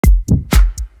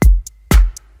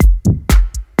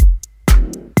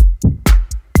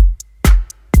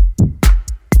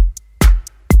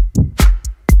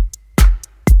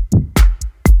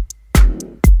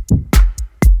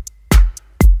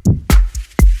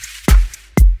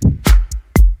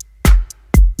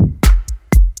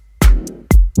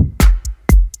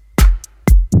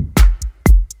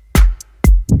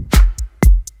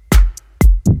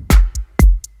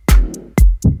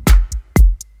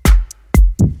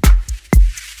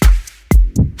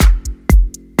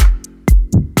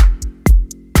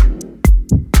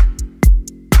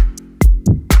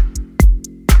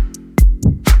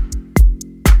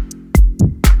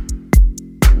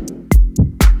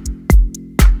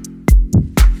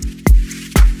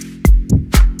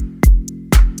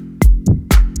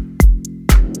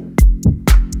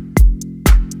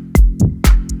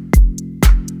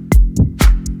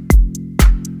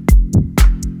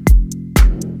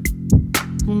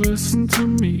Listen to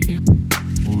me,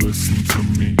 listen to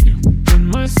me. In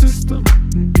my system,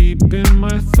 deep in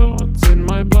my thoughts, in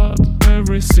my blood,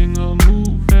 every single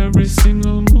move,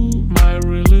 my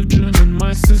religion. In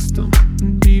my system,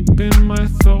 deep in my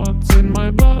thoughts, in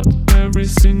my blood, every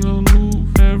single move,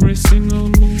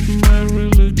 my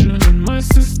religion. In my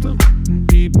system,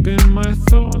 deep in my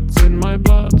thoughts, in my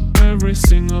blood, every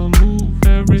single move,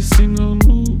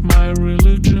 my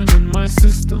religion. In my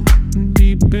system,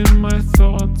 deep in my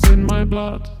thoughts, in my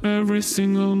blood, every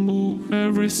single move,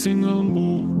 every single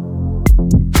move,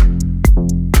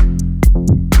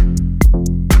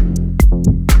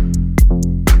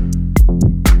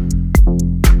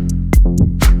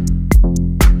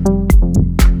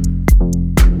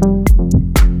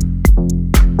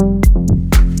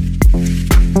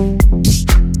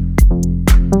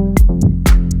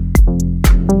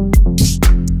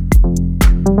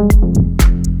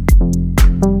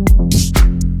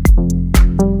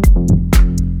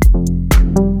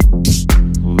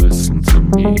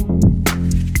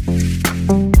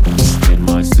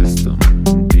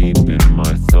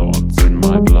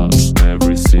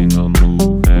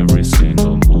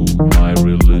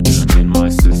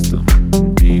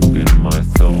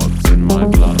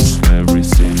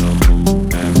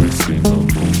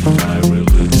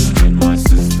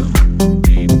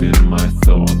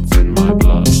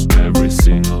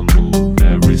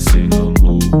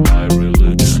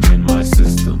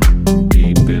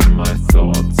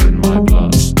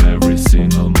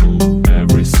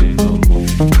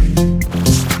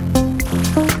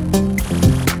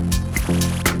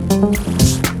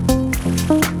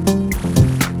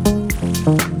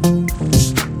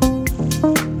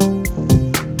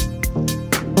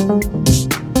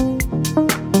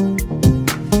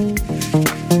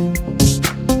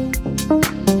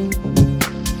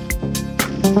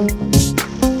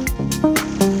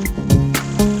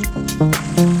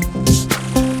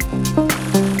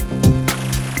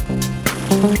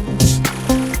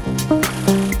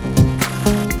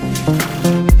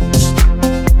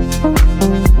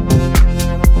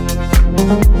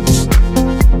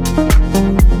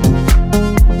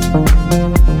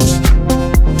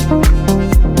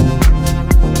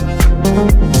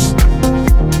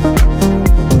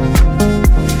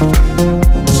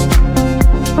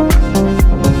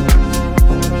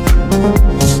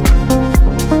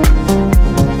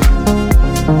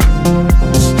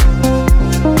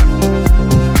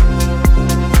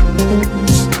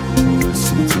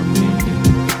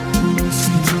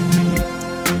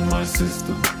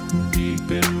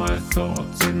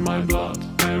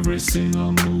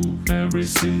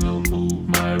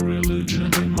 my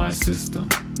religion. In my system,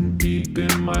 deep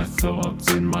in my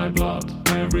thoughts, in my blood,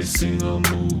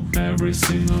 every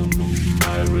single move,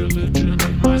 my religion.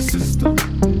 In my system,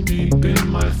 deep in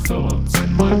my thoughts,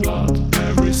 in my